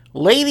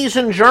Ladies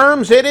and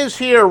germs, it is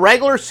here.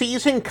 Regular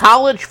season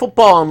college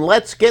football, and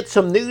let's get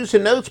some news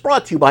and notes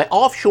brought to you by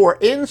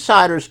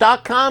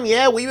OffshoreInsiders.com.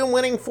 Yeah, we've been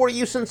winning for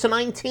you since the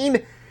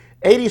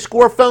 1980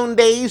 score phone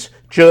days.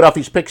 Joe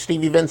Duffy's pick,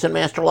 Stevie Vincent,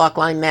 Master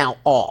Lockline, now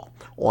all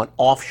on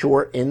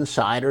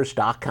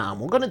OffshoreInsiders.com.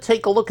 We're going to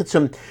take a look at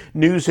some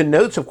news and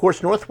notes. Of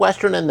course,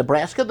 Northwestern and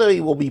Nebraska,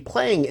 they will be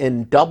playing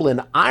in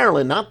Dublin,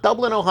 Ireland, not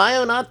Dublin,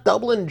 Ohio, not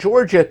Dublin,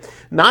 Georgia.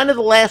 9 of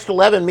the last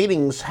 11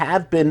 meetings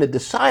have been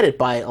decided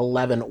by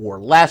 11 or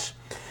less.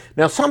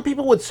 Now, some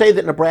people would say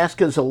that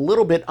Nebraska is a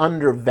little bit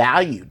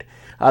undervalued.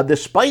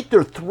 Despite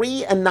their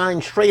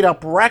 3-9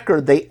 straight-up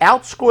record, they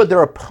outscored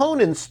their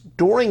opponents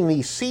during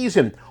the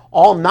season.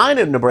 All 9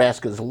 of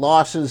Nebraska's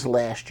losses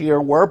last year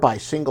were by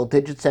single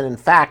digits, and in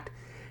fact,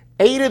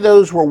 8 of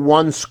those were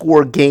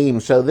one-score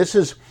games. So this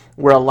is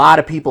where a lot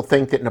of people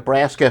think that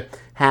Nebraska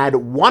had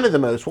one of the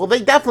most, well,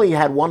 they definitely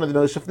had one of the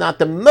most, if not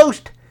the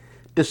most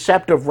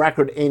deceptive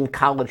record in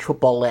college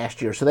football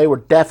last year. So they were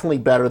definitely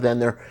better than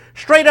their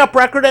straight-up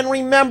record. And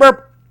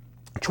remember,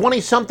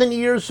 20-something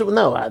years,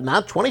 no,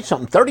 not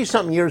 20-something,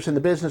 30-something years in the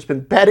business,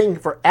 been betting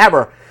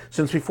forever,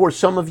 since before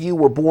some of you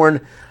were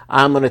born.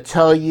 I'm going to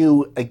tell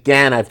you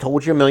again, I've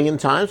told you a million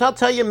times, I'll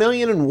tell you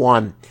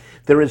 1,000,001.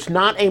 There is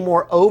not a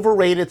more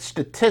overrated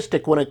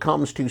statistic when it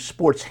comes to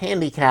sports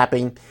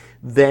handicapping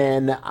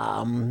than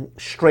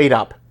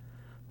straight-up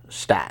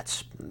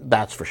stats.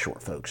 That's for sure,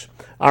 folks.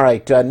 All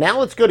right, now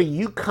let's go to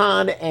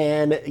UConn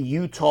and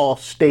Utah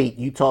State.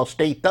 Utah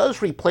State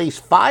does replace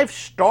 5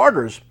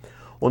 starters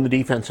on the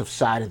defensive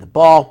side of the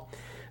ball.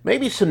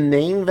 Maybe some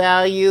name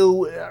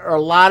value, or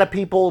a lot of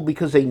people,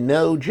 because they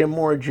know Jim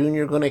Mora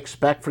Jr., are going to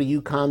expect for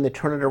UConn to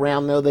turn it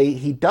around, though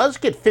he does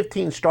get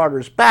 15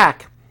 starters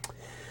back.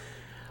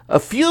 A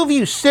few of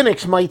you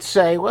cynics might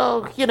say,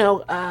 well,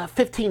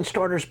 15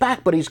 starters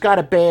back, but he's got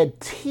a bad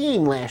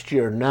team last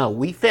year. No,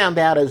 we found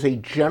out as a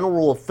general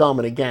rule of thumb,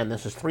 and again,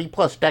 this is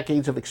 3+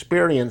 decades of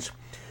experience,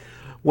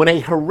 when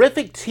a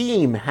horrific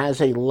team has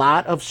a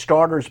lot of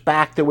starters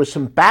back, there was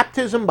some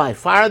baptism by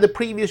fire the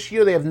previous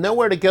year. They have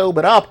nowhere to go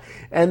but up.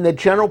 And the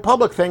general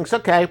public thinks,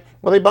 okay,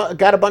 well, they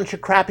got a bunch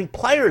of crappy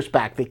players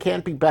back. They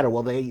can't be better.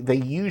 Well,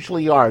 they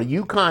usually are.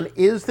 UConn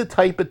is the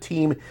type of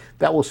team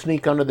that will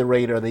sneak under the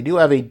radar. They do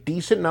have a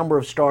decent number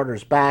of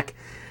starters back.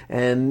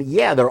 And,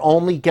 yeah, they're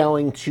only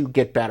going to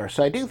get better.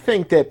 So I do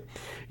think that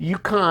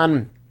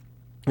UConn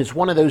is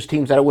one of those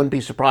teams that I wouldn't be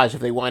surprised if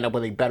they wind up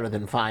with a better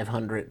than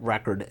 500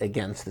 record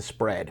against the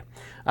spread.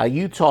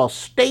 Utah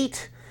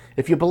State,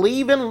 if you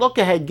believe in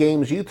look-ahead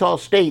games, Utah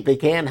State, they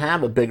can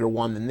have a bigger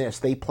one than this.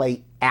 They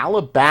play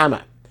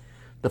Alabama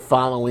the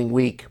following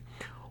week.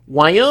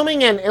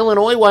 Wyoming and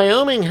Illinois.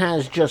 Wyoming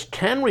has just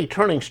 10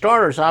 returning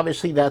starters.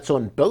 Obviously, that's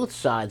on both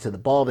sides of the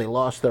ball. They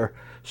lost their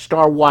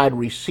star wide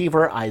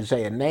receiver,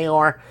 Isaiah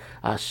Neyor.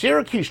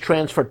 Syracuse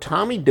transfer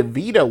Tommy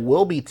DeVito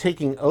will be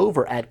taking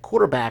over at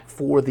quarterback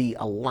for the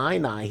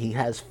Illini. He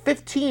has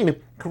 15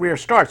 career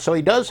starts, so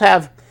he does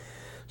have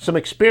some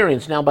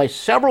experience. Now, by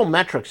several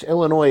metrics,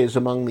 Illinois is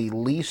among the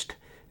least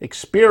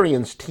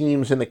experienced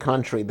teams in the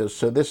country.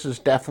 So this is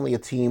definitely a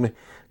team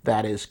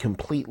that is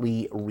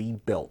completely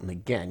rebuilt. And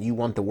again, you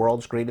want the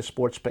world's greatest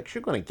sports picks,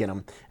 you're going to get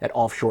them at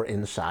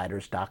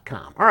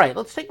OffshoreInsiders.com. All right,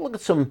 let's take a look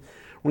at some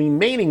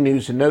remaining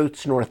news and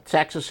notes. North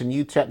Texas and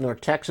UTEP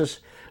North Texas,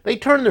 they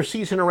turned their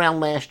season around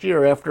last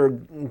year after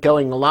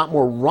going a lot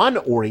more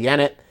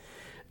run-oriented.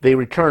 They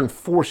returned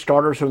 4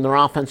 starters from their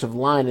offensive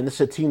line, and this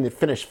is a team that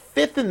finished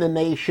 5th in the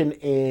nation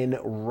in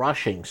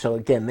rushing. So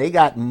again, they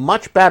got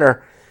much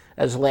better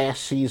as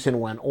last season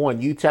went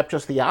on. UTEP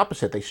just the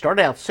opposite. They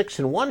started out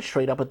 6-1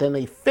 straight up, but then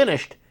they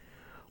finished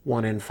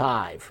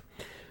 1-5.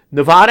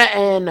 Nevada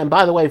and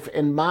by the way,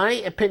 in my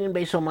opinion,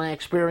 based on my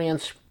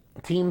experience,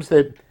 teams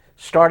that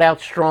start out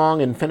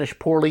strong and finish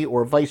poorly,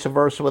 or vice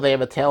versa, where they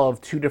have a tale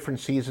of 2 different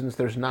seasons,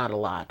 there's not a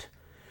lot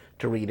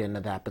to read into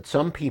that. But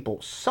some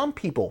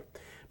people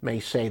may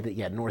say that,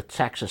 yeah, North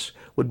Texas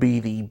would be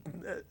the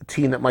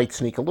team that might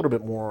sneak a little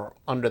bit more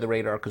under the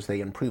radar because they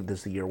improved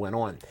as the year went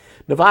on.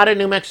 Nevada,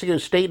 New Mexico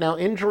State. Now,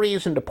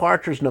 injuries and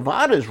departures,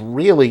 Nevada is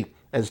really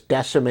as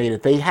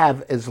decimated. They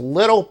have as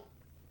little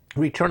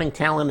returning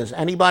talent as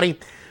anybody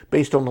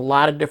based on a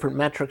lot of different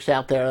metrics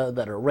out there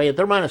that are rated.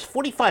 They're minus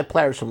 45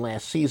 players from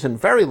last season,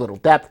 very little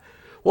depth.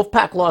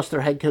 Wolfpack lost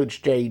their head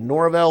coach, Jay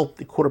Norvell,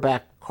 the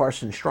quarterback,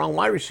 Carson Strong,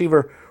 wide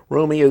receiver,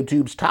 Romeo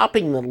Dubes.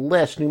 Topping the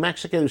list, New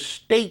Mexico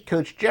State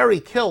coach Jerry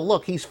Kill.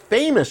 Look, he's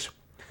famous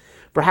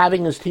for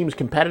having his teams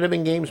competitive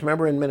in games.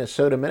 Remember in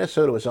Minnesota?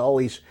 Minnesota was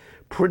always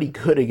pretty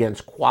good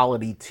against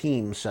quality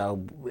teams.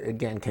 So,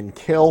 again, can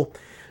Kill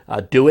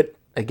do it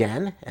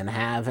again and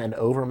have an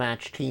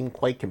overmatched team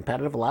quite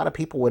competitive? A lot of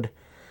people would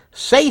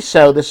say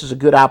so. This is a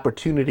good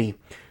opportunity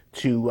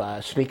to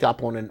sneak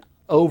up on an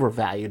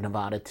overvalued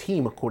Nevada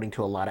team, according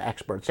to a lot of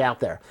experts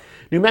out there.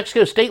 New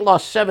Mexico State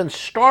lost 7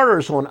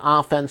 starters on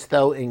offense,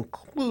 though,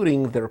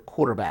 including their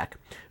quarterback.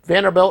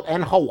 Vanderbilt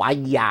and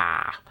Hawaii.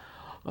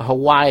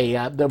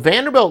 The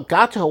Vanderbilt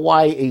got to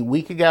Hawaii a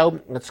week ago.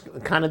 That's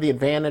kind of the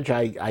advantage.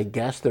 I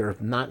guess they're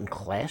not in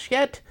class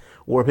yet,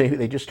 or maybe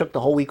they just took the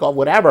whole week off,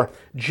 whatever.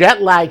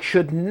 Jet lag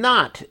should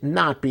not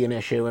be an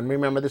issue. And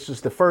remember, this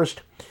is the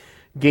first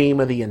game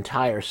of the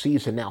entire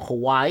season. Now,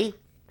 Hawaii,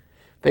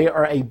 they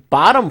are a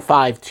bottom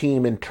 5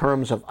 team in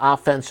terms of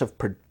offensive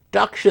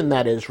production,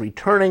 that is,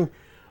 returning,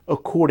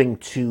 according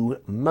to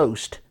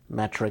most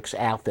metrics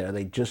out there.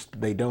 They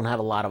don't have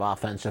a lot of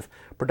offensive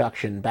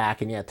production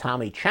back. And yet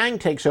Tommy Chang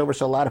takes over,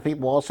 so a lot of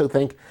people also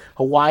think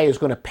Hawaii is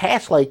going to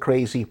pass like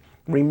crazy.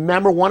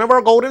 Remember, one of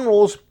our golden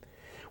rules,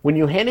 when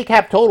you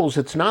handicap totals,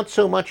 it's not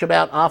so much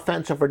about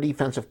offensive or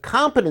defensive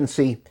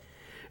competency.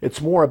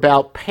 It's more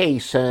about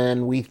pace,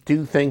 and we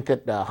do think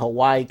that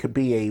Hawaii could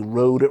be a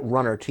road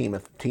runner team,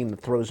 a team that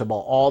throws the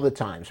ball all the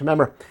time. So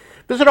remember,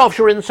 visit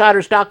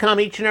OffshoreInsiders.com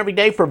each and every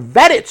day for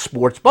vetted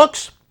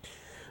sportsbooks.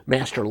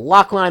 Master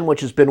Lockline,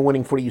 which has been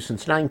winning for you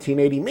since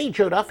 1980. Me,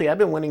 Joe Duffy, I've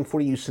been winning for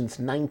you since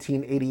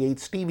 1988.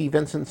 Stevie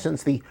Vincent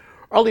since the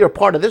earlier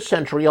part of this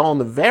century, all on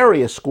the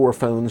various score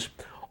phones.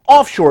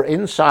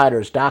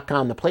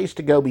 OffshoreInsiders.com, the place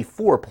to go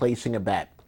before placing a bet.